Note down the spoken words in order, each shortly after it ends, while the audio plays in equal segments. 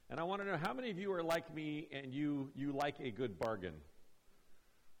And I want to know how many of you are like me and you like a good bargain.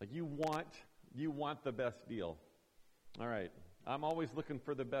 Like you want the best deal. All right. I'm always looking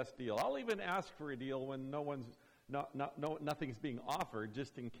for the best deal. I'll even ask for a deal when nothing's being offered,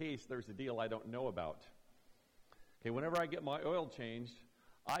 just in case there's a deal I don't know about. Okay, whenever I get my oil changed,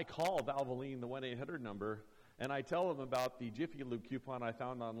 I call Valvoline, the 1-800 number, and I tell them about the Jiffy Lube coupon I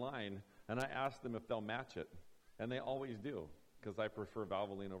found online, and I ask them if they'll match it. And they always do, because I prefer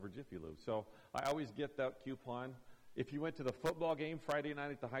Valvoline over Jiffy Lube. So I always get that coupon. If you went to the football game Friday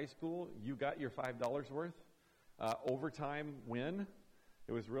night at the high school, you got your $5 worth. Overtime win.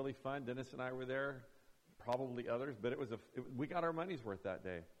 It was really fun. Dennis and I were there, probably others, but we got our money's worth that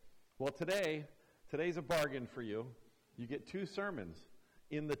day. Well, today's a bargain for you. You get 2 sermons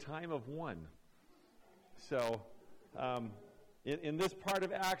in the time of 1. So in this part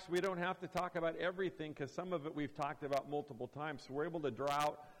of Acts, we don't have to talk about everything because some of it we've talked about multiple times. So we're able to draw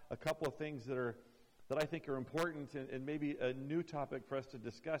out a couple of things that I think are important and maybe a new topic for us to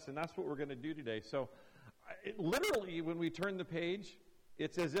discuss, and that's what we're going to do today. So literally, when we turn the page,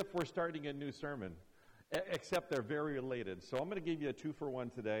 it's as if we're starting a new sermon, except they're very related. So I'm going to give you a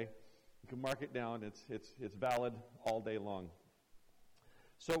 2-for-1 today. You can mark it down. It's valid all day long.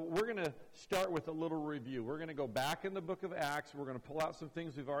 So we're going to start with a little review. We're going to go back in the book of Acts. We're going to pull out some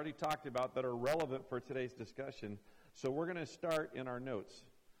things we've already talked about that are relevant for today's discussion. So we're going to start in our notes.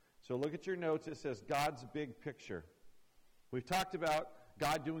 So look at your notes. It says God's big picture. We've talked about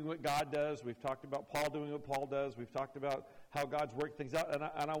God doing what God does. We've talked about Paul doing what Paul does. We've talked about how God's worked things out.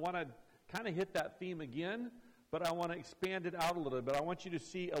 And I want to kind of hit that theme again, but I want to expand it out a little bit. I want you to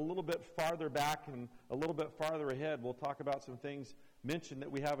see a little bit farther back and a little bit farther ahead. We'll talk about some things mentioned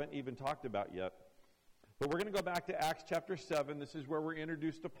that we haven't even talked about yet. But we're going to go back to Acts chapter 7. This is where we're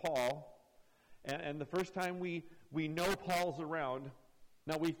introduced to Paul. And the first time we know Paul's around.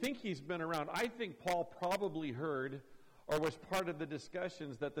 Now, we think he's been around. I think Paul probably heard or was part of the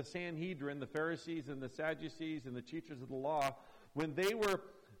discussions that the Sanhedrin, the Pharisees and the Sadducees and the teachers of the law, when they were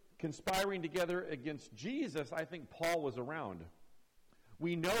conspiring together against Jesus, I think Paul was around.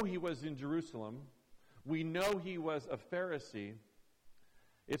 We know he was in Jerusalem. We know he was a Pharisee.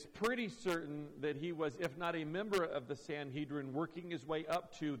 It's pretty certain that he was, if not a member of the Sanhedrin, working his way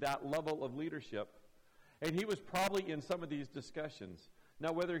up to that level of leadership. And he was probably in some of these discussions.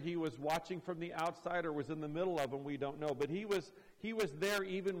 Now, whether he was watching from the outside or was in the middle of them, we don't know. But he was there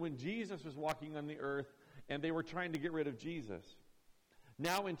even when Jesus was walking on the earth and they were trying to get rid of Jesus.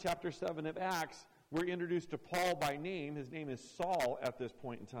 Now in chapter 7 of Acts, we're introduced to Paul by name. His name is Saul at this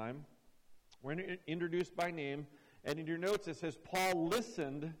point in time. We're introduced by name. And in your notes it says, Paul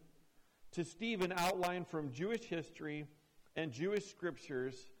listened to Stephen outline from Jewish history and Jewish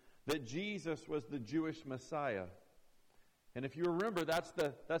scriptures that Jesus was the Jewish Messiah. And if you remember,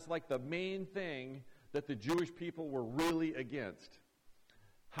 that's like the main thing that the Jewish people were really against.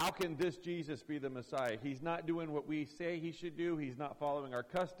 How can this Jesus be the Messiah? He's not doing what we say he should do. He's not following our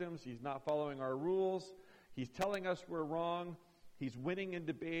customs. He's not following our rules. He's telling us we're wrong. He's winning in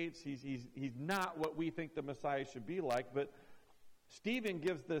debates. He's not what we think the Messiah should be like. But Stephen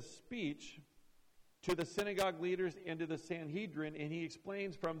gives this speech to the synagogue leaders and to the Sanhedrin, and he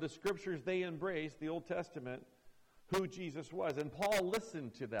explains from the scriptures they embrace, the Old Testament, who Jesus was. And Paul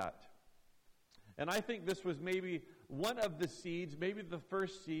listened to that. And I think this was maybe one of the seeds, maybe the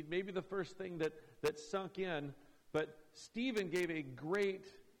first seed, maybe the first thing that sunk in. But Stephen gave a great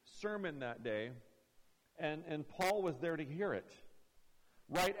sermon that day, and Paul was there to hear it.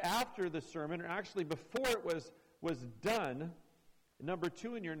 Right after the sermon, or actually before it was done, number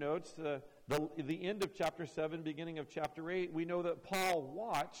 2 in your notes, the end of chapter 7, beginning of chapter 8, we know that Paul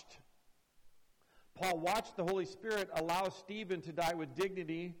watched the Holy Spirit allow Stephen to die with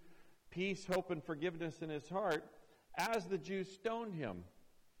dignity, peace, hope, and forgiveness in his heart as the Jews stoned him.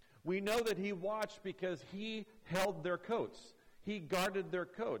 We know that he watched because he held their coats. He guarded their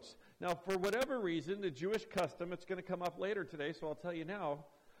coats. Now, for whatever reason, the Jewish custom, it's going to come up later today, so I'll tell you now,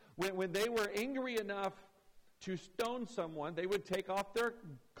 when they were angry enough to stone someone, they would take off their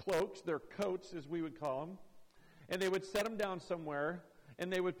cloaks, their coats as we would call them, and they would set them down somewhere,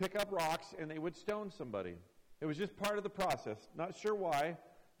 and they would pick up rocks, and they would stone somebody. It was just part of the process. Not sure why.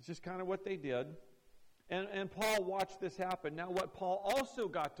 It's just kind of what they did. And Paul watched this happen. Now, what Paul also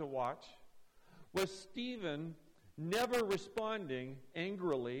got to watch was Stephen never responding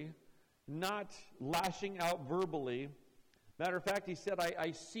angrily, not lashing out verbally. Matter of fact, he said,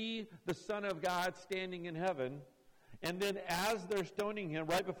 I see the Son of God standing in heaven. And then as they're stoning him,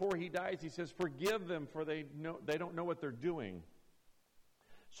 right before he dies, he says, forgive them, for they don't know what they're doing.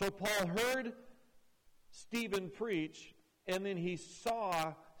 So Paul heard Stephen preach, and then he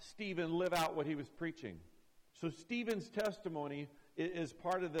saw Stephen live out what he was preaching. So Stephen's testimony is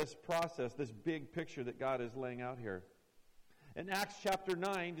part of this process, this big picture that God is laying out here. In Acts chapter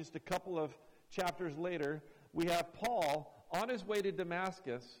 9, just a couple of chapters later, we have Paul on his way to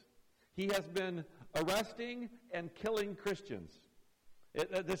Damascus. He has been arresting and killing Christians.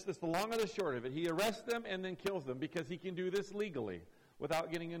 This is the long and the short of it. He arrests them and then kills them because he can do this legally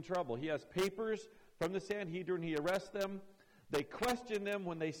without getting in trouble. He has papers from the Sanhedrin. He arrests them. They question them.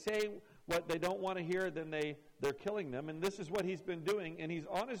 When they say what they don't want to hear, then they're killing them. And this is what he's been doing. And he's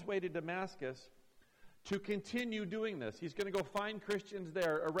on his way to Damascus to continue doing this. He's going to go find Christians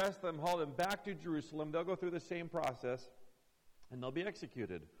there, arrest them, haul them back to Jerusalem. They'll go through the same process, and they'll be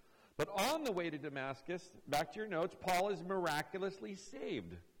executed. But on the way to Damascus, back to your notes, Paul is miraculously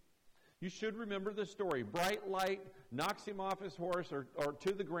saved. You should remember the story. Bright light knocks him off his horse or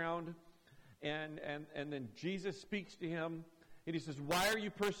to the ground, and then Jesus speaks to him, and he says, "Why are you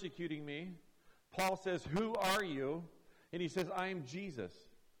persecuting me?" Paul says, "Who are you?" And he says, "I am Jesus."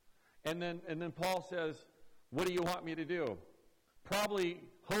 And then Paul says, "What do you want me to do?" Probably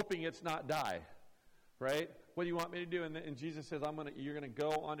hoping it's not die, right? "What do you want me to do?" And Jesus says, "You're going to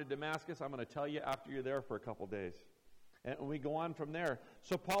go on to Damascus. I'm going to tell you after you're there for a couple days." And we go on from there.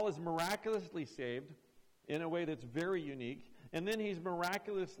 So Paul is miraculously saved in a way that's very unique. And then he's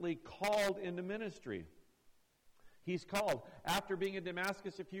miraculously called into ministry. He's called. After being in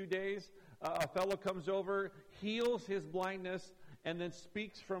Damascus a few days, a fellow comes over, heals his blindness, and then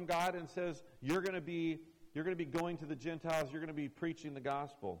speaks from God and says, you're going to be going to the Gentiles. You're going to be preaching the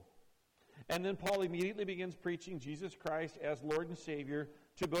gospel. And then Paul immediately begins preaching Jesus Christ as Lord and Savior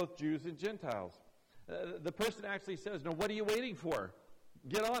to both Jews and Gentiles. The person actually says, "No, what are you waiting for?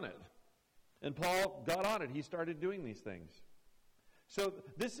 Get on it." And Paul got on it. He started doing these things. So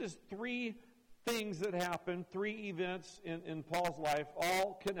this is three things that happened, three events in Paul's life,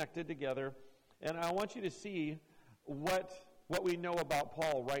 all connected together. And I want you to see what we know about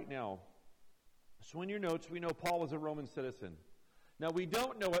Paul right now. So in your notes, we know Paul was a Roman citizen. Now, we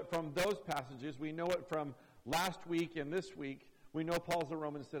don't know it from those passages. We know it from last week and this week. We know Paul's a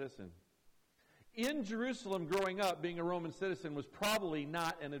Roman citizen. In Jerusalem, growing up, being a Roman citizen was probably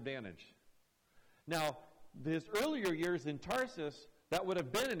not an advantage. Now, his earlier years in Tarsus, that would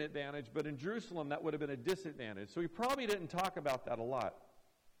have been an advantage, but in Jerusalem, that would have been a disadvantage. So he probably didn't talk about that a lot.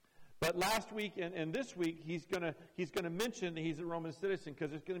 But last week and this week, he's going to mention that he's a Roman citizen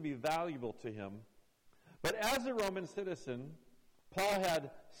because it's going to be valuable to him. But as a Roman citizen, Paul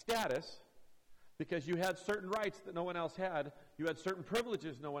had status because you had certain rights that no one else had. You had certain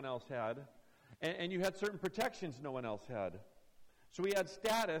privileges no one else had. And you had certain protections no one else had. So he had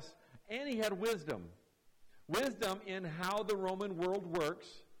status, and he had wisdom. Wisdom in how the Roman world works,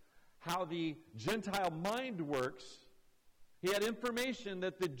 how the Gentile mind works. He had information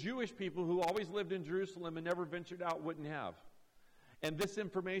that the Jewish people who always lived in Jerusalem and never ventured out wouldn't have. And this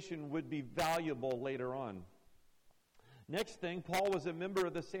information would be valuable later on. Next thing, Paul was a member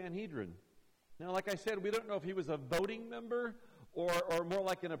of the Sanhedrin. Now, like I said, we don't know if he was a voting member or more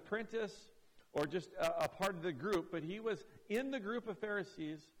like an apprentice or just a part of the group, but he was in the group of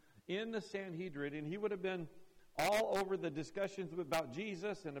Pharisees in the Sanhedrin, and he would have been all over the discussions about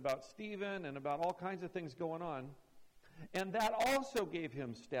Jesus and about Stephen and about all kinds of things going on. And that also gave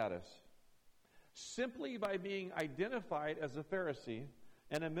him status. Simply by being identified as a Pharisee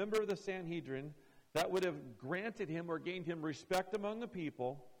and a member of the Sanhedrin, that would have granted him or gained him respect among the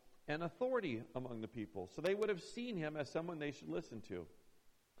people and authority among the people. So they would have seen him as someone they should listen to.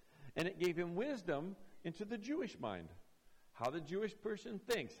 And it gave him wisdom into the Jewish mind, how the Jewish person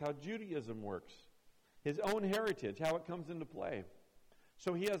thinks, how Judaism works, his own heritage, how it comes into play.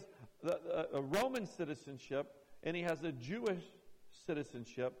 So he has a Roman citizenship and he has a Jewish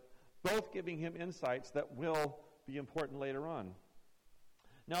citizenship, both giving him insights that will be important later on.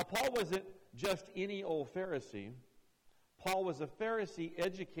 Now, Paul wasn't just any old Pharisee. Paul was a Pharisee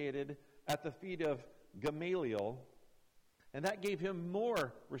educated at the feet of Gamaliel, and that gave him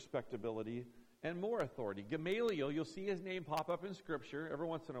more respectability and more authority. Gamaliel, you'll see his name pop up in Scripture every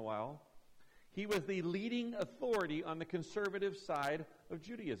once in a while. He was the leading authority on the conservative side of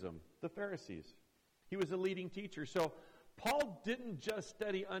Judaism, the Pharisees. He was a leading teacher. So Paul didn't just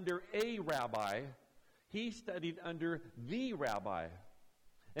study under a rabbi. He studied under the rabbi.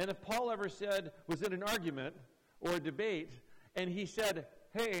 And if Paul ever was in an argument or a debate, and he said,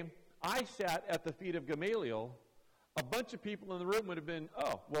 hey, I sat at the feet of Gamaliel, a bunch of people in the room would have been,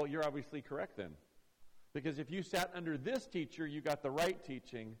 oh, well, you're obviously correct then. Because if you sat under this teacher, you got the right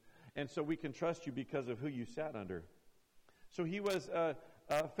teaching, and so we can trust you because of who you sat under. So he was a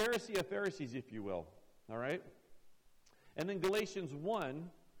Pharisee of Pharisees, if you will. All right? And then Galatians 1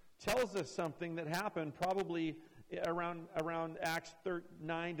 tells us something that happened probably around Acts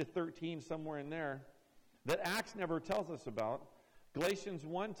 9 to 13, somewhere in there, that Acts never tells us about. Galatians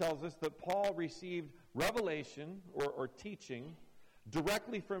 1 tells us that Paul received revelation or teaching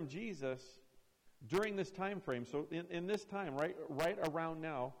directly from Jesus during this time frame. So in this time, right around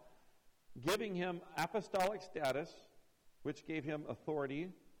now, giving him apostolic status, which gave him authority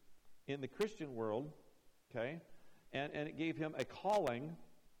in the Christian world, okay? And it gave him a calling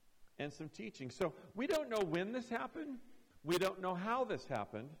and some teaching. So we don't know when this happened. We don't know how this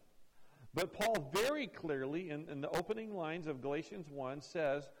happened. But Paul very clearly, in the opening lines of Galatians 1,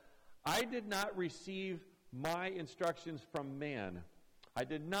 says, I did not receive my instructions from man. I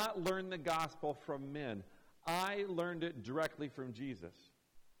did not learn the gospel from men. I learned it directly from Jesus.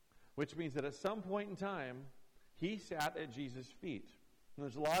 Which means that at some point in time, he sat at Jesus' feet. And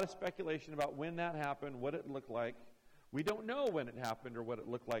there's a lot of speculation about when that happened, what it looked like. We don't know when it happened or what it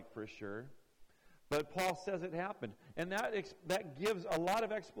looked like for sure. But Paul says it happened. And that gives a lot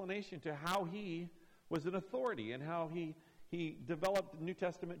of explanation to how he was an authority and how he developed New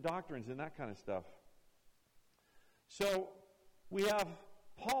Testament doctrines and that kind of stuff. So we have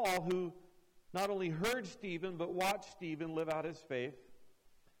Paul, who not only heard Stephen but watched Stephen live out his faith.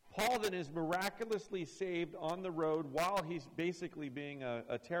 Paul then is miraculously saved on the road while he's basically being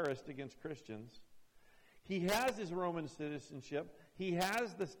a terrorist against Christians. He has his Roman citizenship. He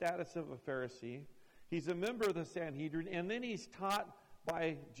has the status of a Pharisee. He's a member of the Sanhedrin, and then he's taught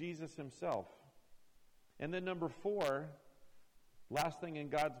by Jesus himself. And then number 4, last thing in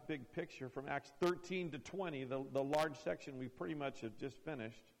God's big picture from Acts 13 to 20, the large section we pretty much have just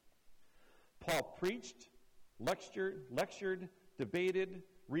finished. Paul preached, lectured, debated,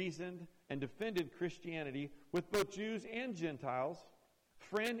 reasoned, and defended Christianity with both Jews and Gentiles,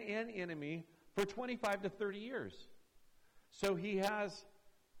 friend and enemy, for 25 to 30 years. So he has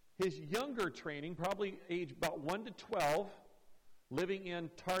his younger training, probably age about 1 to 12, living in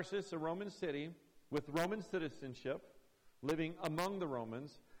Tarsus, a Roman city, with Roman citizenship, living among the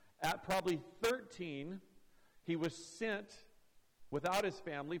Romans. At probably 13, he was sent, without his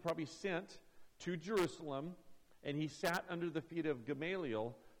family, probably sent to Jerusalem, and he sat under the feet of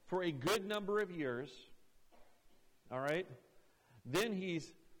Gamaliel for a good number of years. All right? Then he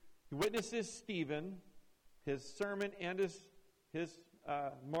witnesses Stephen, his sermon and his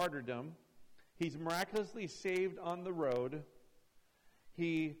martyrdom. He's miraculously saved on the road.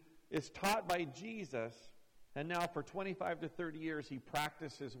 He is taught by Jesus, and now for 25 to 30 years he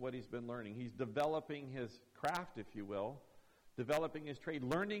practices what he's been learning. He's developing his craft, if you will, developing his trade,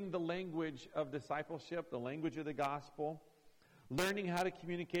 learning the language of discipleship, the language of the gospel, learning how to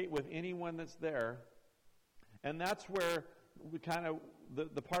communicate with anyone that's there. And that's where we kind of,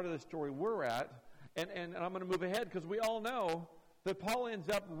 the part of the story we're at. And I'm going to move ahead because we all know that Paul ends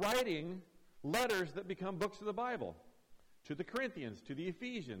up writing letters that become books of the Bible. To the Corinthians, to the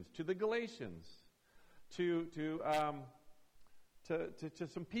Ephesians, to the Galatians, to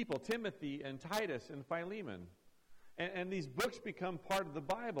some people, Timothy and Titus and Philemon. And these books become part of the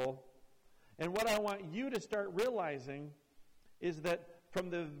Bible. And what I want you to start realizing is that from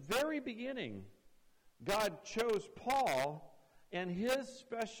the very beginning, God chose Paul and his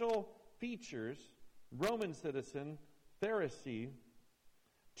special features, Roman citizen, Pharisee,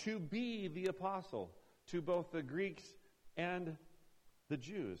 to be the apostle to both the Greeks and the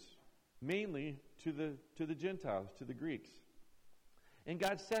Jews, mainly to the Gentiles, to the Greeks. And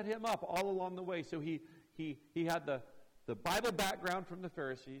God set him up all along the way. So he had the Bible background from the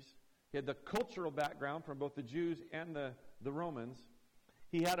Pharisees. He had the cultural background from both the Jews and the Romans.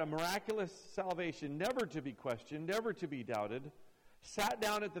 He had a miraculous salvation, never to be questioned, never to be doubted. Sat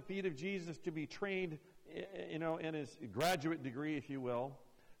down at the feet of Jesus to be trained, in his graduate degree, if you will.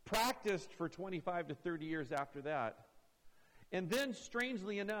 Practiced for 25 to 30 years after that. And then,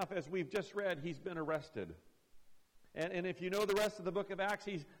 strangely enough, as we've just read, he's been arrested. And if you know the rest of the book of Acts,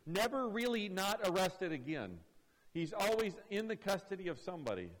 he's never really not arrested again. He's always in the custody of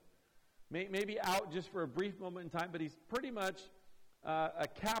somebody. Maybe out just for a brief moment in time, but he's pretty much a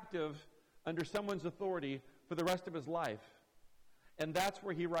captive under someone's authority for the rest of his life. And that's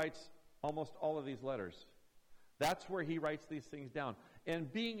where he writes almost all of these letters. That's where he writes these things down.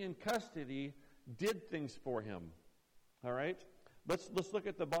 And being in custody did things for him. All right? Let's look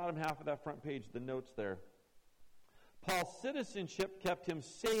at the bottom half of that front page, the notes there. Paul's citizenship kept him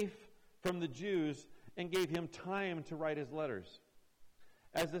safe from the Jews and gave him time to write his letters.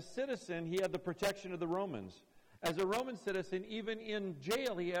 As a citizen, he had the protection of the Romans. As a Roman citizen, even in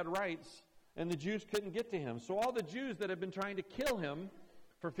jail, he had rights, and the Jews couldn't get to him. So all the Jews that had been trying to kill him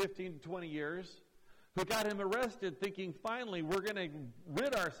for 15 to 20 years who got him arrested thinking, finally, we're going to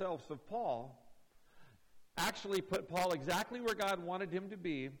rid ourselves of Paul, actually put Paul exactly where God wanted him to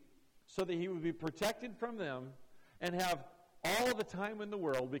be so that he would be protected from them and have all the time in the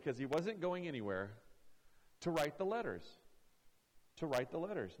world, because he wasn't going anywhere, to write the letters.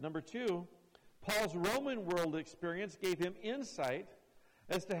 Number 2, Paul's Roman world experience gave him insight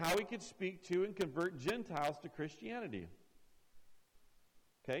as to how he could speak to and convert Gentiles to Christianity.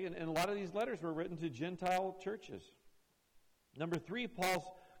 Okay, and a lot of these letters were written to Gentile churches. Number 3, Paul's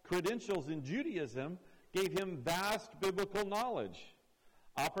credentials in Judaism gave him vast biblical knowledge,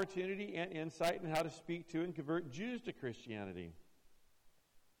 opportunity, and insight in how to speak to and convert Jews to Christianity.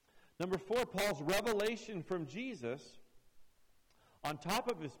 Number 4, Paul's revelation from Jesus, on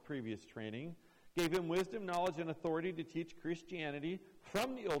top of his previous training, gave him wisdom, knowledge, and authority to teach Christianity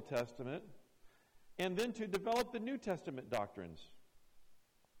from the Old Testament and then to develop the New Testament doctrines.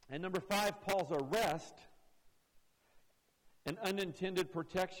 And number 5, Paul's arrest and unintended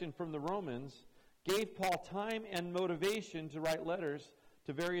protection from the Romans gave Paul time and motivation to write letters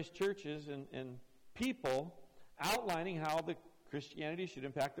to various churches and people outlining how the Christianity should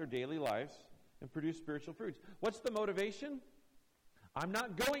impact their daily lives and produce spiritual fruits. What's the motivation? I'm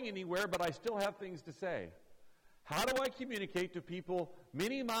not going anywhere, but I still have things to say. How do I communicate to people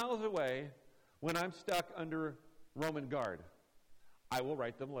many miles away when I'm stuck under Roman guard? I will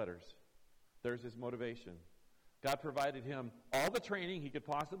write them letters. There's his motivation. God provided him all the training he could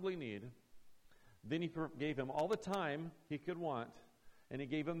possibly need. Then he gave him all the time he could want. And he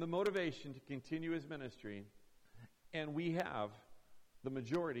gave him the motivation to continue his ministry. And we have the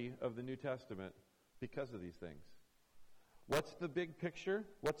majority of the New Testament because of these things. What's the big picture?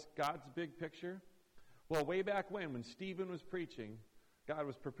 What's God's big picture? Well, way back when Stephen was preaching, God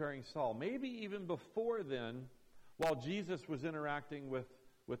was preparing Saul. Maybe even before then, while Jesus was interacting with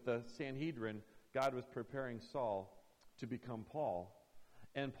the Sanhedrin, God was preparing Saul to become Paul.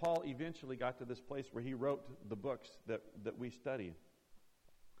 And Paul eventually got to this place where he wrote the books that we study.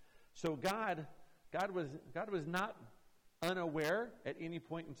 So God was not unaware at any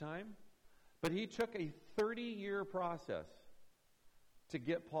point in time, but he took a 30-year process to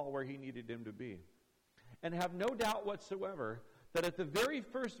get Paul where he needed him to be. And have no doubt whatsoever that at the very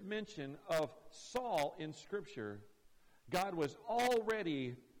first mention of Saul in Scripture, God was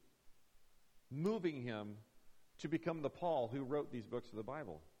already moving him to become the Paul who wrote these books of the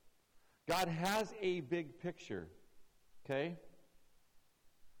Bible. God has a big picture, okay?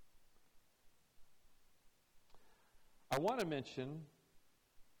 I want to mention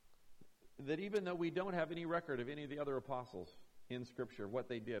that even though we don't have any record of any of the other apostles in Scripture, what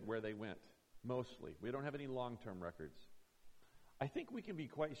they did, where they went, mostly. We don't have any long-term records. I think we can be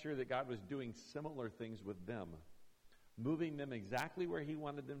quite sure that God was doing similar things with them, moving them exactly where he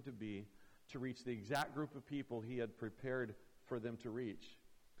wanted them to be to reach the exact group of people he had prepared for them to reach,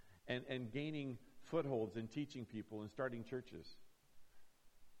 and gaining footholds and teaching people and starting churches.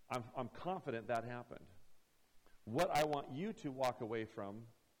 I'm confident that happened. What I want you to walk away from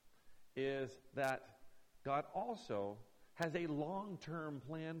is that God also has a long-term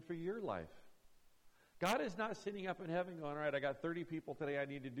plan for your life. God is not sitting up in heaven going, all right, I got 30 people today I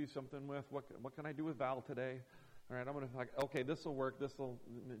need to do something with. What can I do with Val today? All right, I'm going to, okay, this will work. This will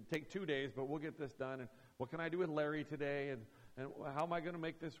take 2 days, but we'll get this done. And what can I do with Larry today? And how am I going to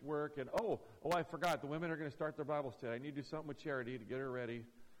make this work? And, oh, I forgot. The women are going to start their Bibles today. I need to do something with Charity to get her ready.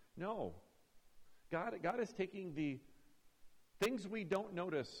 No. God is taking the things we don't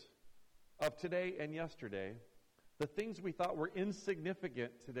notice of today and yesterday, the things we thought were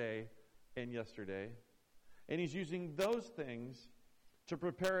insignificant today and yesterday, and he's using those things to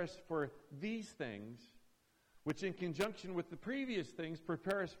prepare us for these things, which in conjunction with the previous things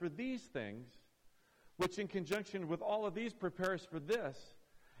prepare us for these things, which in conjunction with all of these prepare us for this.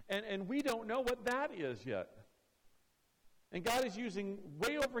 And we don't know what that is yet. And God is using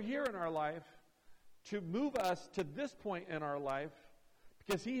way over here in our life to move us to this point in our life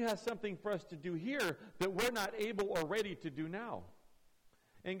because he has something for us to do here that we're not able or ready to do now.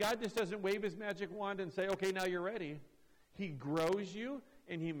 And God just doesn't wave his magic wand and say, okay, now you're ready. He grows you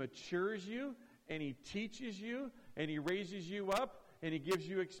and he matures you and he teaches you and he raises you up and he gives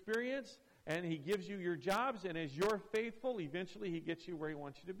you experience and he gives you your jobs, and as you're faithful, eventually he gets you where he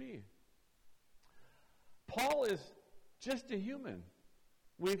wants you to be. Paul is just a human.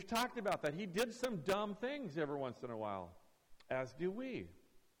 We've talked about that. He did some dumb things every once in a while, as do we.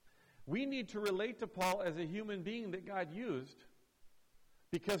 We need to relate to Paul as a human being that God used,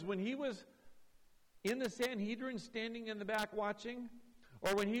 because when he was in the Sanhedrin standing in the back watching,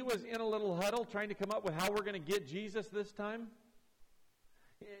 or when he was in a little huddle trying to come up with how we're going to get Jesus this time,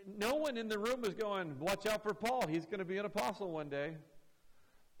 No one in the room was going, watch out for Paul. He's going to be an apostle one day.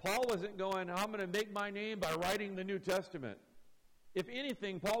 Paul wasn't going, I'm going to make my name by writing the New Testament. If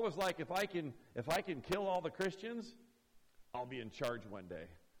anything, Paul was like, if I can kill all the Christians, I'll be in charge one day.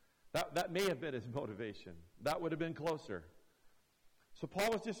 That may have been his motivation. That would have been closer. So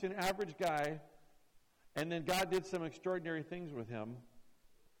Paul was just an average guy, and then God did some extraordinary things with him.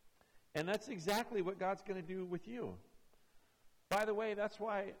 And that's exactly what God's going to do with you. By the way, that's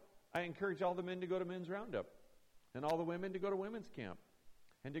why I encourage all the men to go to Men's Roundup, and all the women to go to Women's Camp,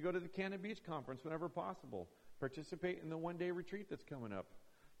 and to go to the Cannon Beach Conference whenever possible. Participate in the one-day retreat that's coming up.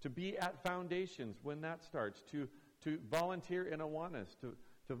 To be at Foundations when that starts. To volunteer in Awanas.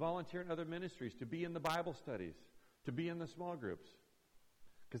 To volunteer in other ministries. To be in the Bible studies. To be in the small groups.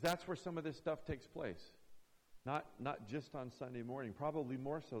 Because that's where some of this stuff takes place. Not just on Sunday morning. Probably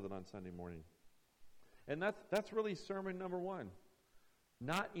more so than on Sunday morning. And that's really sermon number 1.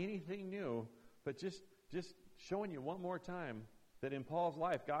 Not anything new, but just showing you one more time that in Paul's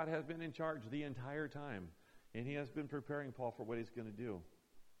life, God has been in charge the entire time. And he has been preparing Paul for what he's going to do.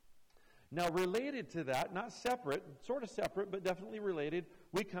 Now, related to that, not separate, sort of separate, but definitely related,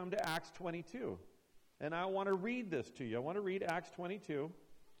 we come to Acts 22. And I want to read this to you. I want to read Acts 22,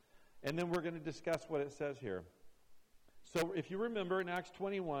 and then we're going to discuss what it says here. So if you remember in Acts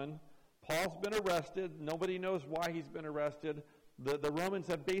 21, Paul's been arrested. Nobody knows why he's been arrested. The Romans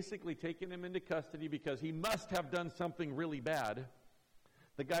have basically taken him into custody because he must have done something really bad.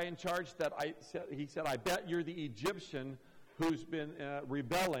 The guy in charge he said, I bet you're the Egyptian who's been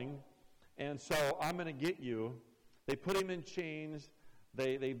rebelling, and so I'm going to get you. They put him in chains.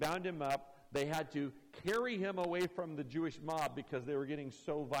 They bound him up. They had to carry him away from the Jewish mob because they were getting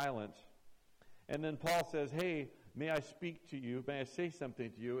so violent. And then Paul says, hey, may I speak to you? May I say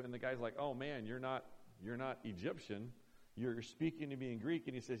something to you? And the guy's like, oh man, you're not Egyptian. You're speaking to me in Greek.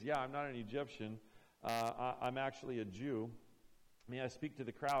 And he says, yeah, I'm not an Egyptian. I'm actually a Jew. May I speak to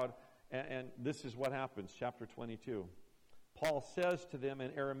the crowd? And this is what happens, chapter 22. Paul says to them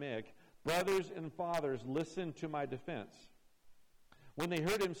in Aramaic, brothers and fathers, listen to my defense. When they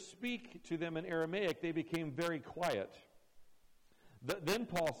heard him speak to them in Aramaic, they became very quiet. Then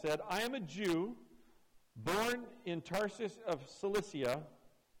Paul said, I am a Jew, born in Tarsus of Cilicia,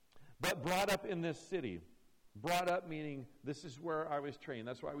 but brought up in this city. Brought up meaning this is where I was trained.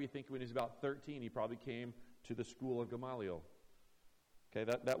 That's why we think when he was about 13, he probably came to the school of Gamaliel. Okay,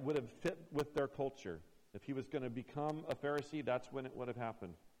 that would have fit with their culture. If he was going to become a Pharisee, that's when it would have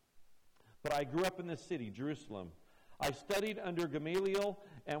happened. But I grew up in this city, Jerusalem. I studied under Gamaliel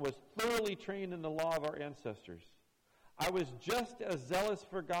and was thoroughly trained in the law of our ancestors. I was just as zealous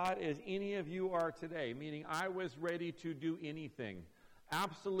for God as any of you are today, meaning I was ready to do anything.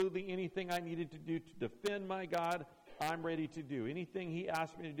 Absolutely anything I needed to do to defend my God, I'm ready to do. Anything he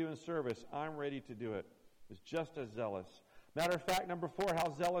asked me to do in service, I'm ready to do it. I was just as zealous. Matter of fact, number 4,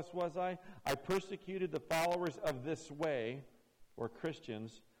 how zealous was I? I persecuted the followers of this way, or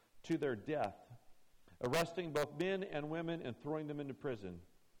Christians, to their death, arresting both men and women and throwing them into prison.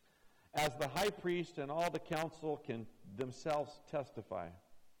 As the high priest and all the council can themselves testify.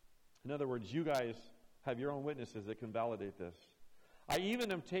 In other words, you guys have your own witnesses that can validate this. I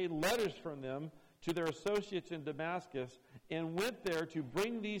even obtained letters from them to their associates in Damascus and went there to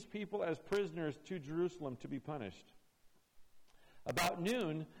bring these people as prisoners to Jerusalem to be punished. About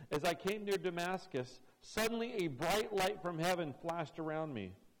noon, as I came near Damascus, suddenly a bright light from heaven flashed around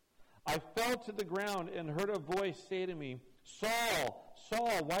me. I fell to the ground and heard a voice say to me, Saul,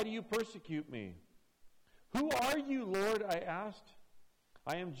 Saul, why do you persecute me? Who are you, Lord? I asked.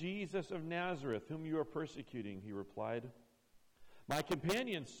 I am Jesus of Nazareth, whom you are persecuting, he replied. My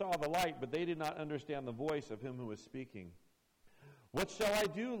companions saw the light, but they did not understand the voice of him who was speaking. What shall I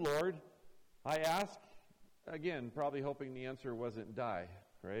do, Lord? I asked. Again, probably hoping the answer wasn't die,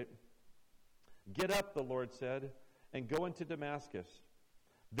 right? Get up, the Lord said, and go into Damascus.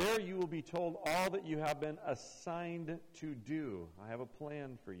 There you will be told all that you have been assigned to do. I have a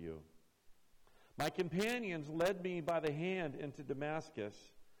plan for you. My companions led me by the hand into Damascus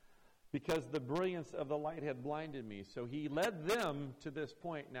because the brilliance of the light had blinded me. So he led them to this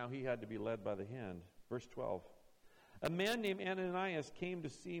point. Now he had to be led by the hand. Verse 12. A man named Ananias came to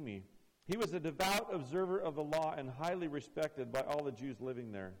see me. He was a devout observer of the law and highly respected by all the Jews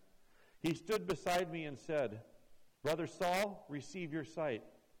living there. He stood beside me and said, Brother Saul, receive your sight.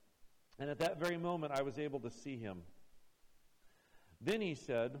 And at that very moment I was able to see him. Then he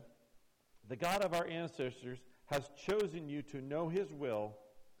said, The God of our ancestors has chosen you to know his will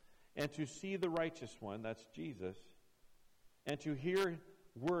and to see the righteous one, that's Jesus, and to hear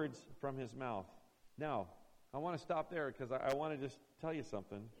words from his mouth. Now, I want to stop there because I want to just tell you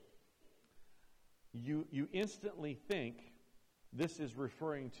something. You instantly think this is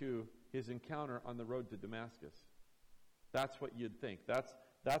referring to his encounter on the road to Damascus. That's what you'd think.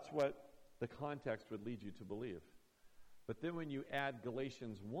 That's what the context would lead you to believe. But then when you add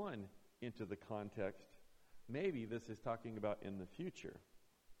Galatians 1 into the context, maybe this is talking about in the future.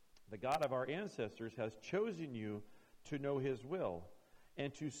 The God of our ancestors has chosen you to know his will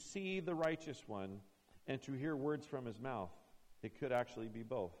and to see the righteous one and to hear words from his mouth. It could actually be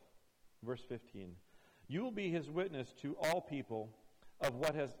both. Verse 15. You will be his witness to all people of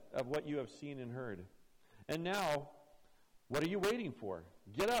what you have seen and heard. And now, what are you waiting for?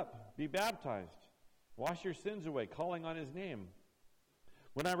 Get up, be baptized, wash your sins away, calling on his name.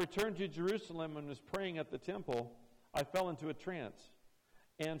 When I returned to Jerusalem and was praying at the temple, I fell into a trance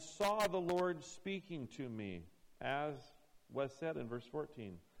and saw the Lord speaking to me, as was said in verse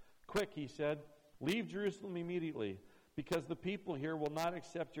 14. Quick, he said, leave Jerusalem immediately, because the people here will not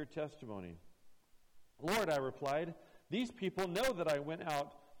accept your testimony. Lord, I replied, these people know that I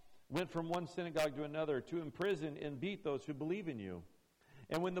went from one synagogue to another to imprison and beat those who believe in you.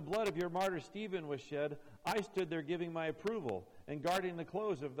 And when the blood of your martyr Stephen was shed, I stood there giving my approval and guarding the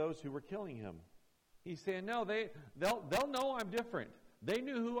clothes of those who were killing him. He's saying, no, they'll know I'm different. They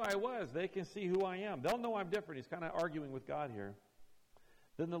knew who I was. They can see who I am. They'll know I'm different. He's kind of arguing with God here.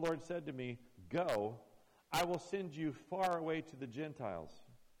 Then the Lord said to me, go, I will send you far away to the Gentiles.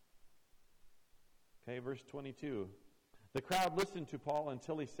 Okay, verse 22. The crowd listened to Paul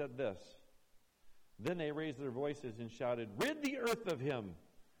until he said this. Then they raised their voices and shouted, rid the earth of him.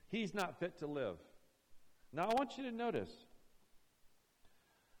 He's not fit to live. Now I want you to notice,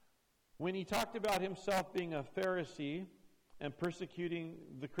 when he talked about himself being a Pharisee and persecuting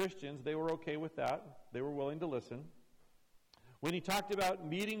the Christians, they were okay with that. They were willing to listen. When he talked about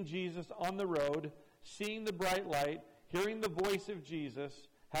meeting Jesus on the road, seeing the bright light, hearing the voice of Jesus,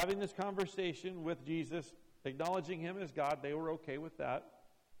 having this conversation with Jesus, acknowledging him as God, they were okay with that.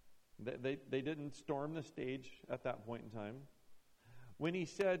 They didn't storm the stage at that point in time. When he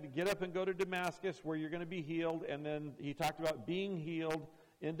said, get up and go to Damascus where you're going to be healed, and then he talked about being healed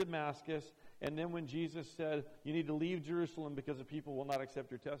in Damascus, and then when Jesus said, you need to leave Jerusalem because the people will not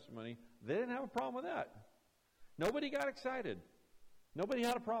accept your testimony, they didn't have a problem with that. Nobody got excited. Nobody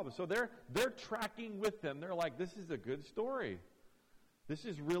had a problem. So they're tracking with them. They're like, this is a good story. This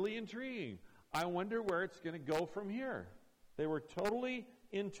is really intriguing. I wonder where it's going to go from here. They were totally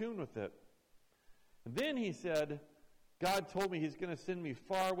in tune with it. And then he said, God told me he's going to send me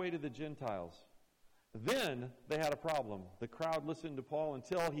far away to the Gentiles. Then they had a problem. The crowd listened to Paul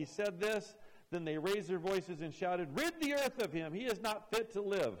until he said this. Then they raised their voices and shouted, rid the earth of him. He is not fit to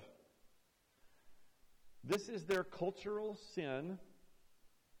live. This is their cultural sin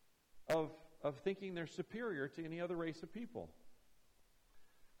of thinking they're superior to any other race of people.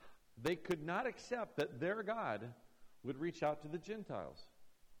 They could not accept that their God would reach out to the Gentiles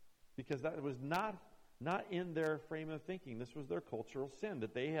because that was not in their frame of thinking. This was their cultural sin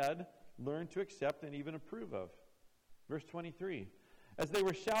that they had learned to accept and even approve of. Verse 23, as they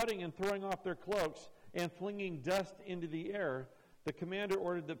were shouting and throwing off their cloaks and flinging dust into the air, the commander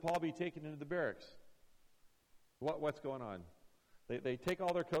ordered that Paul be taken into the barracks. What's going on? They take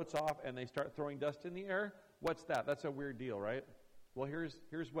all their coats off and they start throwing dust in the air. What's that? That's a weird deal, right? Well,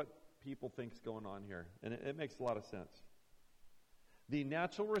 here's what people think is going on here, and it makes a lot of sense. The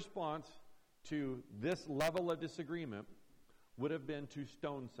natural response to this level of disagreement would have been to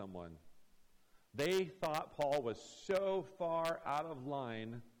stone someone. They thought Paul was so far out of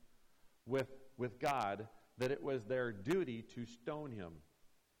line with God that it was their duty to stone him.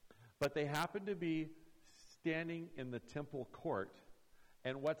 But they happened to be standing in the temple court,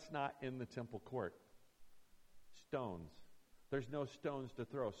 and what's not in the temple court? Stones. There's no stones to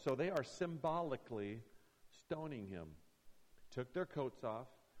throw. So they are symbolically stoning him. Took their coats off,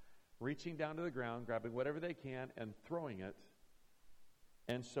 reaching down to the ground, grabbing whatever they can, and throwing it.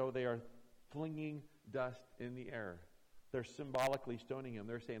 And so they are flinging dust in the air. They're symbolically stoning him.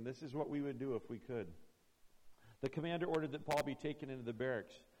 They're saying, this is what we would do if we could. The commander ordered that Paul be taken into the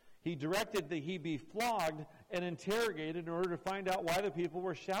barracks. He directed that he be flogged and interrogated in order to find out why the people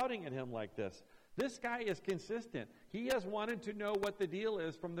were shouting at him like this. This guy is consistent. He has wanted to know what the deal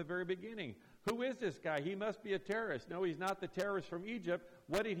is from the very beginning. Who is this guy? He must be a terrorist. No, he's not the terrorist from Egypt.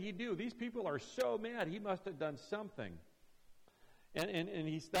 What did he do? These people are so mad. He must have done something.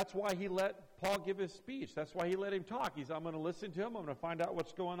 And that's why he let Paul give his speech. That's why he let him talk. I'm going to listen to him. I'm going to find out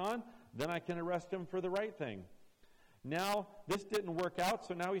what's going on. Then I can arrest him for the right thing. Now, this didn't work out,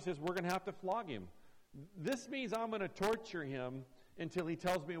 so now he says, we're going to have to flog him. This means I'm going to torture him until he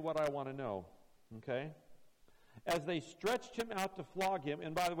tells me what I want to know. Okay? As they stretched him out to flog him,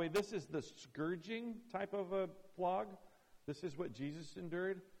 and by the way, this is the scourging type of a flog. This is what Jesus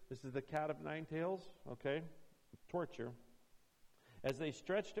endured. This is the cat of nine tails, okay? Torture. As they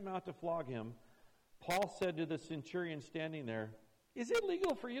stretched him out to flog him, Paul said to the centurion standing there, "Is it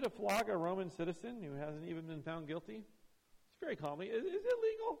legal for you to flog a Roman citizen who hasn't even been found guilty?" It's very calmly, "Is it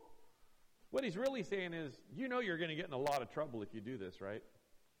legal?" What he's really saying is, you know you're going to get in a lot of trouble if you do this, right?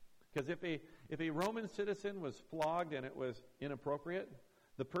 Because if a Roman citizen was flogged and it was inappropriate,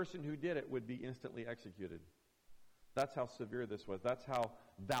 the person who did it would be instantly executed. That's how severe this was. That's how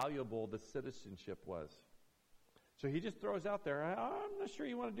valuable the citizenship was. So he just throws out there, "I'm not sure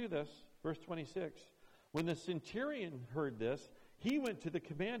you want to do this." Verse 26. When the centurion heard this, he went to the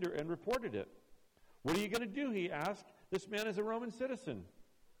commander and reported it. "What are you going to do?" he asked. "This man is a Roman citizen."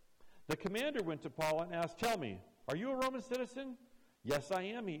 The commander went to Paul and asked, "Tell me, are you a Roman citizen?" "Yes, I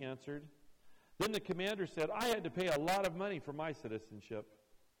am," he answered. Then the commander said, "I had to pay a lot of money for my citizenship."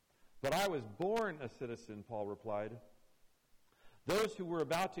 "But I was born a citizen," Paul replied. Those who were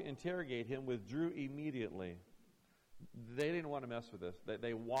about to interrogate him withdrew immediately. They didn't want to mess with this.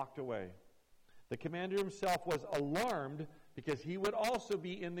 They walked away. The commander himself was alarmed because he would also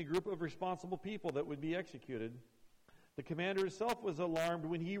be in the group of responsible people that would be executed. The commander himself was alarmed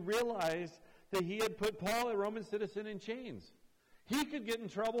when he realized that he had put Paul, a Roman citizen, in chains. He could get in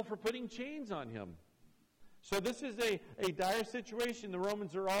trouble for putting chains on him. So this is a dire situation. The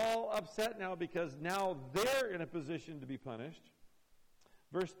Romans are all upset now because now they're in a position to be punished.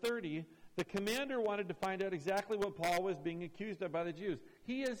 Verse 30, the commander wanted to find out exactly what Paul was being accused of by the Jews.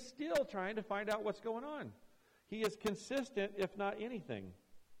 He is still trying to find out what's going on. He is consistent, if not anything.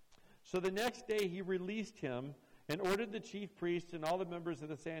 So the next day he released him and ordered the chief priests and all the members of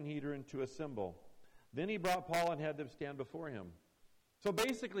the Sanhedrin to assemble. Then he brought Paul and had them stand before him. So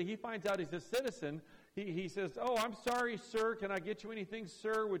basically, he finds out he's a citizen. He says, "Oh, I'm sorry, sir. Can I get you anything,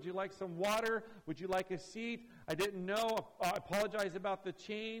 sir? Would you like some water? Would you like a seat? I didn't know. I apologize about the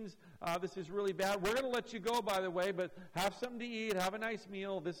chains. This is really bad. We're going to let you go, by the way, but have something to eat. Have a nice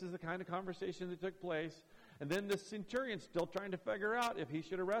meal." This is the kind of conversation that took place. And then the centurion's still trying to figure out if he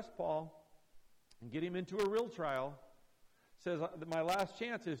should arrest Paul and get him into a real trial. Says, "My last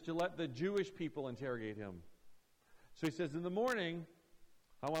chance is to let the Jewish people interrogate him." So he says, "In the morning,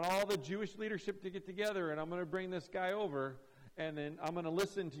 I want all the Jewish leadership to get together, and I'm going to bring this guy over, and then I'm going to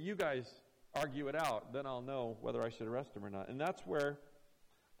listen to you guys argue it out. Then I'll know whether I should arrest him or not." And that's where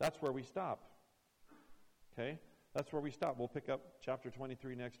we stop. Okay? That's where we stop. We'll pick up chapter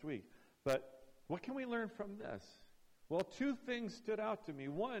 23 next week. But what can we learn from this? Well, two things stood out to me.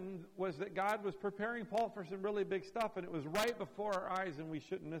 One was that God was preparing Paul for some really big stuff, and it was right before our eyes, and we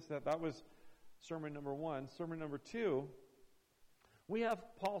shouldn't miss that. That was sermon number one. Sermon number two, we have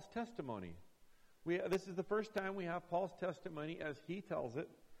Paul's testimony. This is the first time we have Paul's testimony as he tells it,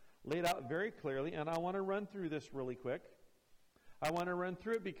 laid out very clearly, and I want to run through this really quick. I want to run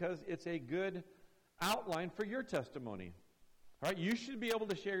through it because it's a good outline for your testimony. All right, you should be able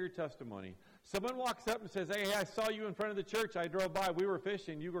to share your testimony. Someone walks up and says, "Hey, I saw you in front of the church. I drove by. We were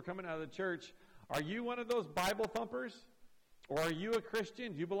fishing. You were coming out of the church. Are you one of those Bible thumpers? Or are you a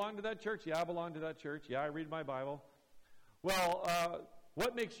Christian? Do you belong to that church?" "Yeah, I belong to that church. Yeah, I read my Bible." Well,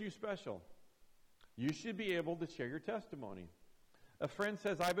 what makes you special? You should be able to share your testimony. A friend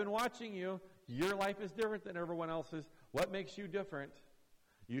says, "I've been watching you. Your life is different than everyone else's. What makes you different?"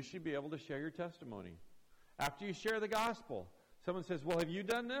 You should be able to share your testimony. After you share the gospel, someone says, "Well, have you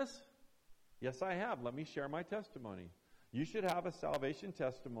done this?" "Yes, I have. Let me share my testimony." You should have a salvation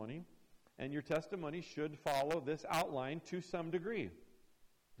testimony, and your testimony should follow this outline to some degree.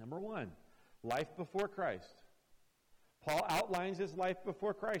 Number one, life before Christ. Paul outlines his life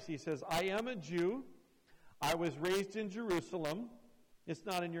before Christ. He says, "I am a Jew. I was raised in Jerusalem." It's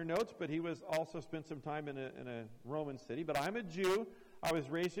not in your notes, but he was also spent some time in a Roman city. "But I'm a Jew. I was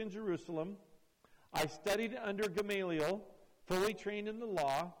raised in Jerusalem. I studied under Gamaliel, fully trained in the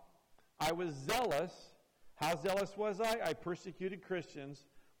law. I was zealous." How zealous was I? I persecuted Christians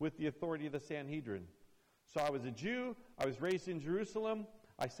with the authority of the Sanhedrin. So I was a Jew. I was raised in Jerusalem.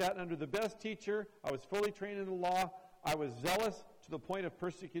 I sat under the best teacher. I was fully trained in the law. I was zealous to the point of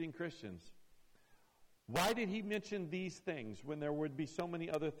persecuting Christians. Why did he mention these things when there would be so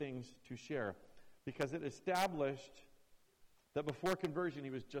many other things to share? Because it established that before conversion he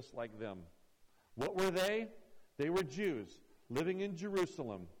was just like them. What were they? They were Jews living in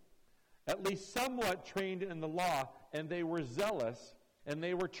Jerusalem, at least somewhat trained in the law, and they were zealous, and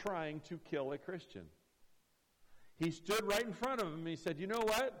they were trying to kill a Christian. He stood right in front of him and he said, "You know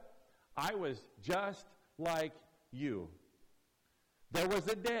what? I was just like you. There was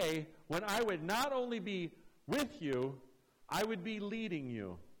a day when I would not only be with you, I would be leading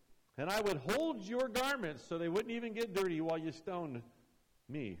you. And I would hold your garments so they wouldn't even get dirty while you stoned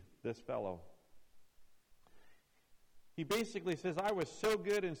me, this fellow. He basically says, I was so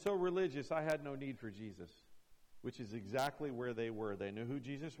good and so religious, I had no need for Jesus, which is exactly where they were. They knew who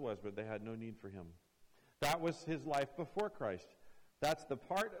Jesus was, but they had no need for him. That was his life before Christ. That's the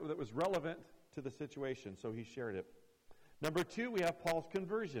part that was relevant to the situation, so he shared it. Number 2, we have Paul's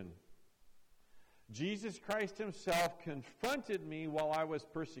conversion. Jesus Christ himself confronted me while I was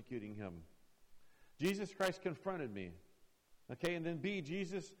persecuting him. Jesus Christ confronted me. Okay, and then B,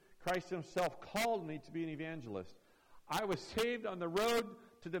 Jesus Christ himself called me to be an evangelist. I was saved on the road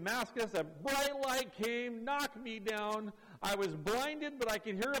to Damascus. A bright light came, knocked me down. I was blinded, but I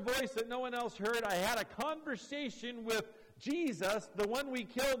could hear a voice that no one else heard. I had a conversation with Jesus, the one we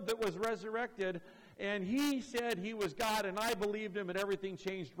killed that was resurrected, and he said he was God, and I believed him, and everything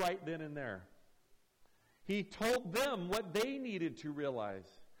changed right then and there. He told them what they needed to realize.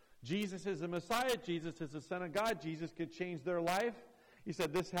 Jesus is the Messiah. Jesus is the Son of God. Jesus could change their life. He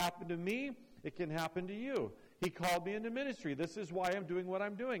said, this happened to me. It can happen to you. He called me into ministry. This is why I'm doing what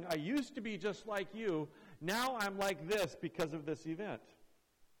I'm doing. I used to be just like you. Now I'm like this because of this event.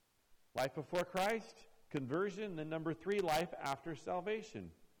 Life before Christ, conversion, then number 3, life after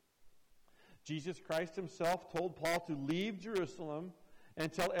salvation. Jesus Christ himself told Paul to leave Jerusalem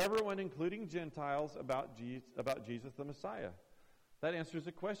and tell everyone, including Gentiles, about Jesus the Messiah. That answers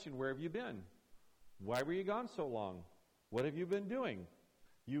the question, where have you been? Why were you gone so long? What have you been doing?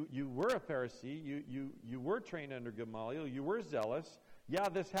 You were a Pharisee. You were trained under Gamaliel. You were zealous. Yeah,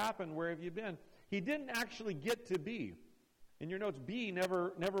 this happened. Where have you been? He didn't actually get to B. In your notes, B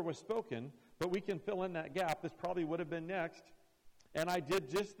never was spoken, but we can fill in that gap. This probably would have been next. And I did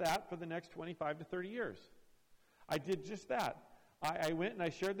just that for the next 25 to 30 years. I did just that. I went and I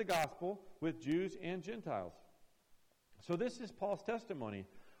shared the gospel with Jews and Gentiles. So this is Paul's testimony.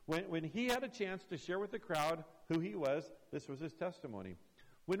 When he had a chance to share with the crowd who he was, this was his testimony.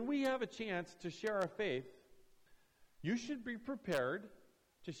 When we have a chance to share our faith, you should be prepared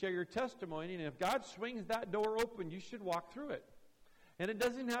to share your testimony, and if God swings that door open, you should walk through it. And it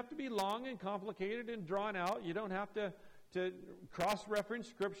doesn't have to be long and complicated and drawn out. You don't have to cross-reference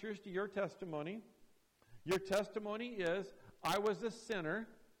scriptures to your testimony. Your testimony is, I was a sinner,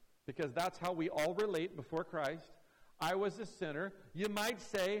 because that's how we all relate before Christ. I was a sinner. You might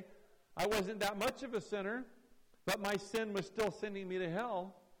say, I wasn't that much of a sinner, but my sin was still sending me to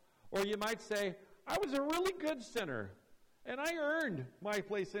hell. Or you might say, I was a really good sinner, and I earned my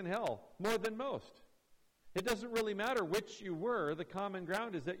place in hell more than most. It doesn't really matter which you were. The common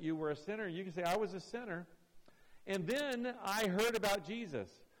ground is that you were a sinner. You can say, I was a sinner. And then I heard about Jesus.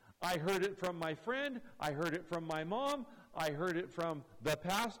 I heard it from my friend. I heard it from my mom. I heard it from the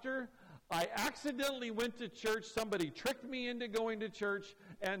pastor. I accidentally went to church. Somebody tricked me into going to church,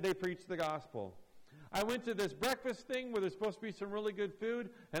 and they preached the gospel. I went to this breakfast thing where there's supposed to be some really good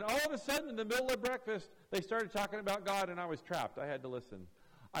food, and all of a sudden, in the middle of breakfast, they started talking about God, and I was trapped. I had to listen.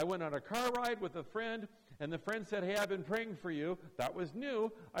 I went on a car ride with a friend, and the friend said, hey, I've been praying for you. That was new.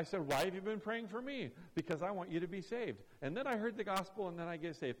 I said, why have you been praying for me? Because I want you to be saved. And then I heard the gospel, and then I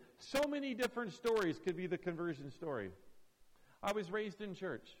get saved. So many different stories could be the conversion story. I was raised in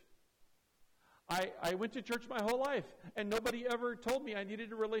church. I went to church my whole life, and nobody ever told me I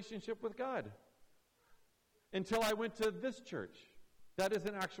needed a relationship with God until I went to this church. That is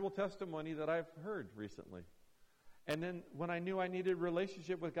an actual testimony that I've heard recently. And then when I knew I needed a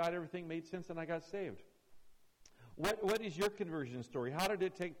relationship with God, everything made sense, and I got saved. What is your conversion story? How did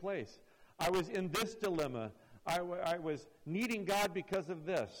it take place? I was in this dilemma. I was needing God because of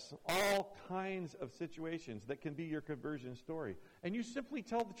this. All kinds of situations that can be your conversion story. And you simply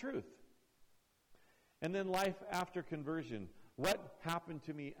tell the truth. And then life after conversion. What happened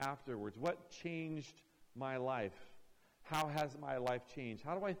to me afterwards? What changed my life? How has my life changed?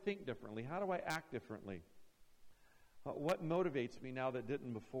 How do I think differently? How do I act differently? What motivates me now that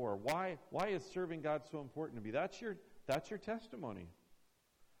didn't before? Why is serving God so important to me? That's your testimony.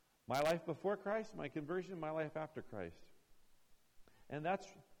 My life before Christ, my conversion, my life after Christ. And that's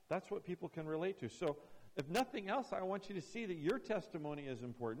what people can relate to. So if nothing else, I want you to see that your testimony is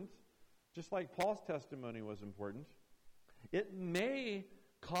important, just like Paul's testimony was important. It may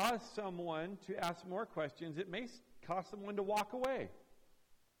cause someone to ask more questions. It may cause someone to walk away.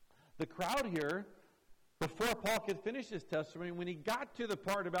 The crowd here, before Paul could finish his testimony, when he got to the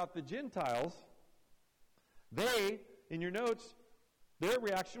part about the Gentiles, they, in your notes, their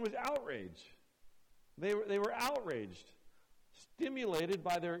reaction was outrage. They were outraged, stimulated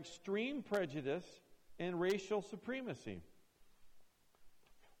by their extreme prejudice and racial supremacy.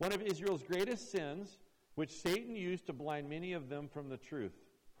 One of Israel's greatest sins which Satan used to blind many of them from the truth.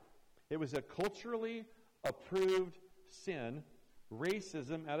 It was a culturally approved sin,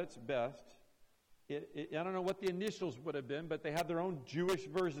 racism at its best. I don't know what the initials would have been, but they had their own Jewish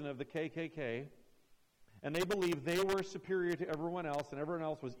version of the KKK. And they believed they were superior to everyone else, and everyone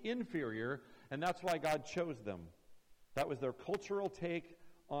else was inferior, and that's why God chose them. That was their cultural take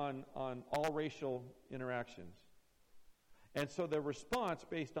on all racial interactions. And so their response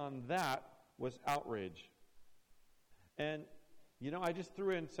based on that was outrage. And, I just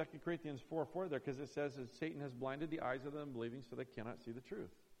threw in 2 Corinthians 4:4 there because it says that Satan has blinded the eyes of the unbelieving so they cannot see the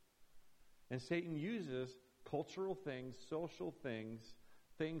truth. And Satan uses cultural things, social things,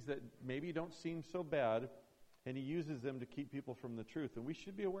 things that maybe don't seem so bad, and he uses them to keep people from the truth. And we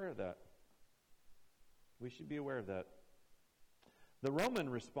should be aware of that. We should be aware of that. The Roman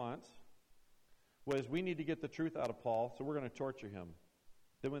response was, we need to get the truth out of Paul, so we're going to torture him.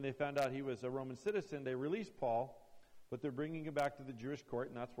 Then when they found out he was a Roman citizen, they released Paul, but they're bringing him back to the Jewish court,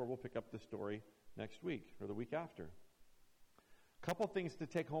 and that's where we'll pick up the story next week or the week after. A couple things to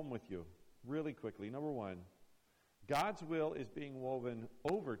take home with you really quickly. Number one, God's will is being woven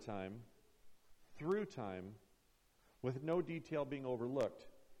over time, through time, with no detail being overlooked,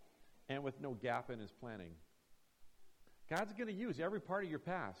 and with no gap in his planning. God's going to use every part of your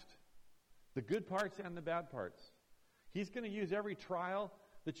past, the good parts and the bad parts. He's going to use every trial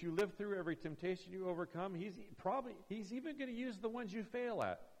that you live through, every temptation you overcome. He's even going to use the ones you fail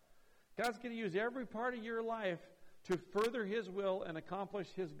at. God's going to use every part of your life to further his will and accomplish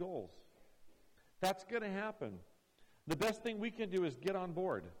his goals. That's going to happen. The best thing we can do is get on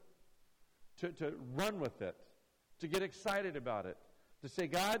board, to run with it, to get excited about it, to say,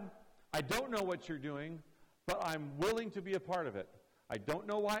 God, I don't know what you're doing, but I'm willing to be a part of it. I don't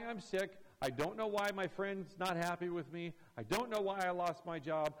know why I'm sick. I don't know why my friend's not happy with me. I don't know why I lost my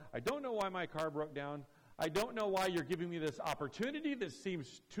job. I don't know why my car broke down. I don't know why you're giving me this opportunity that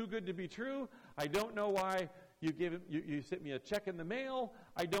seems too good to be true. I don't know why you sent me a check in the mail.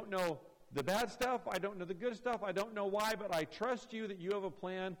 I don't know the bad stuff. I don't know the good stuff. I don't know why, but I trust you that you have a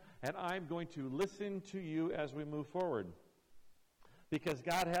plan, and I'm going to listen to you as we move forward. Because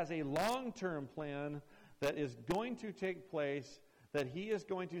God has a long-term plan that is going to take place, that he is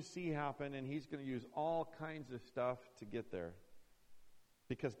going to see happen, and he's going to use all kinds of stuff to get there.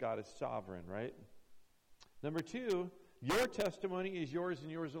 Because God is sovereign, right? Number two, your testimony is yours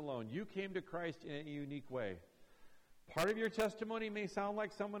and yours alone. You came to Christ in a unique way. Part of your testimony may sound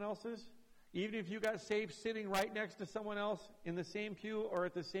like someone else's. Even if you got saved sitting right next to someone else in the same pew or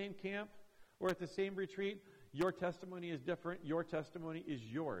at the same camp or at the same retreat, your testimony is different. Your testimony is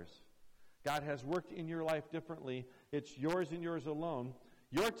yours. God has worked in your life differently. It's yours and yours alone.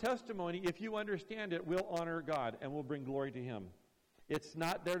 Your testimony, if you understand it, will honor God and will bring glory to him. It's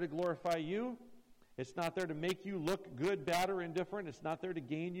not there to glorify you. It's not there to make you look good, bad, or indifferent. It's not there to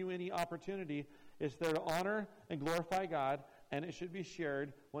gain you any opportunity. It's there to honor and glorify God, and it should be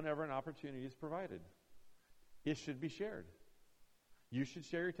shared whenever an opportunity is provided. It should be shared. You should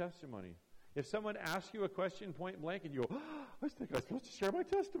share your testimony. If someone asks you a question point blank and you go, I think I'm supposed to share my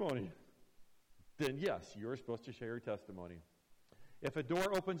testimony, then yes, you're supposed to share your testimony. If a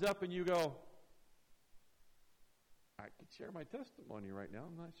door opens up and you go, I could share my testimony right now,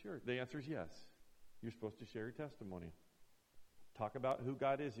 I'm not sure. The answer is yes. You're supposed to share your testimony. Talk about who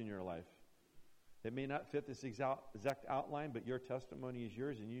God is in your life. It may not fit this exact outline, but your testimony is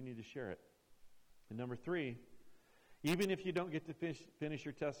yours and you need to share it. And number three, even if you don't get to finish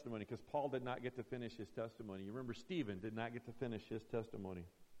your testimony, because Paul did not get to finish his testimony. You remember Stephen did not get to finish his testimony.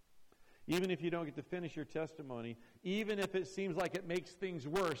 Even if you don't get to finish your testimony, even if it seems like it makes things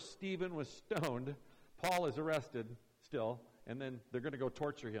worse, Stephen was stoned, Paul is arrested still, and then they're going to go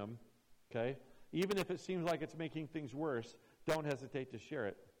torture him, okay? Even if it seems like it's making things worse, don't hesitate to share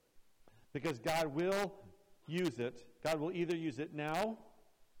it. Because God will use it. God will either use it now,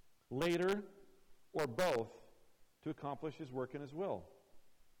 later, or both to accomplish his work and his will.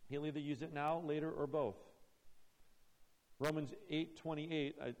 He'll either use it now, later, or both. Romans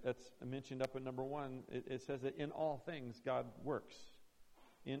 8:28, that's mentioned up in number 1, it says that in all things God works.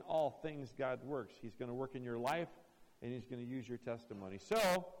 In all things God works. He's going to work in your life, and he's going to use your testimony.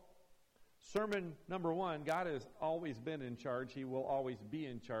 So, sermon number 1, God has always been in charge. He will always be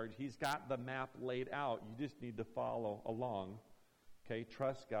in charge. He's got the map laid out. You just need to follow along. Okay,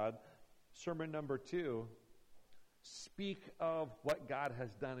 trust God. Sermon number 2, speak of what God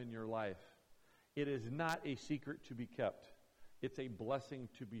has done in your life. It is not a secret to be kept. It's a blessing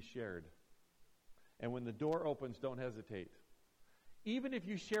to be shared. And when the door opens, don't hesitate. Even if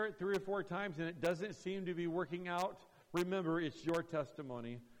you share it 3 or 4 times and it doesn't seem to be working out, remember it's your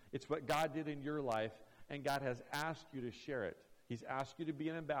testimony. It's what God did in your life, and God has asked you to share it. He's asked you to be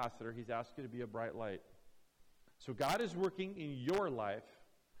an ambassador. He's asked you to be a bright light. So God is working in your life,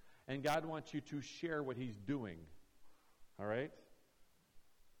 and God wants you to share what He's doing. All right?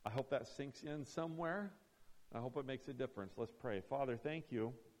 I hope that sinks in somewhere. I hope it makes a difference. Let's pray. Father, thank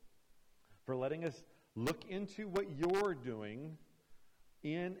you for letting us look into what you're doing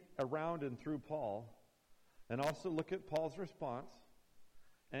in, around, and through Paul, and also look at Paul's response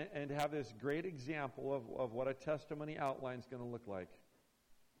and have this great example of what a testimony outline is going to look like.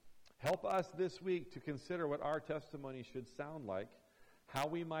 Help us this week to consider what our testimony should sound like, how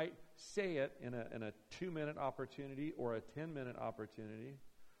we might say it in a 2-minute opportunity or a 10-minute opportunity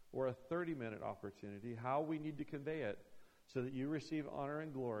or a 30-minute opportunity, how we need to convey it so that you receive honor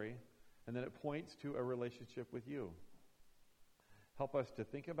and glory and that it points to a relationship with you. Help us to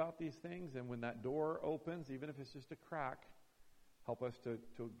think about these things, and when that door opens, even if it's just a crack, help us to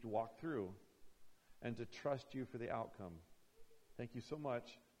walk through and to trust you for the outcome. Thank you so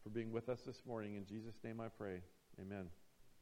much for being with us this morning. In Jesus' name I pray. Amen.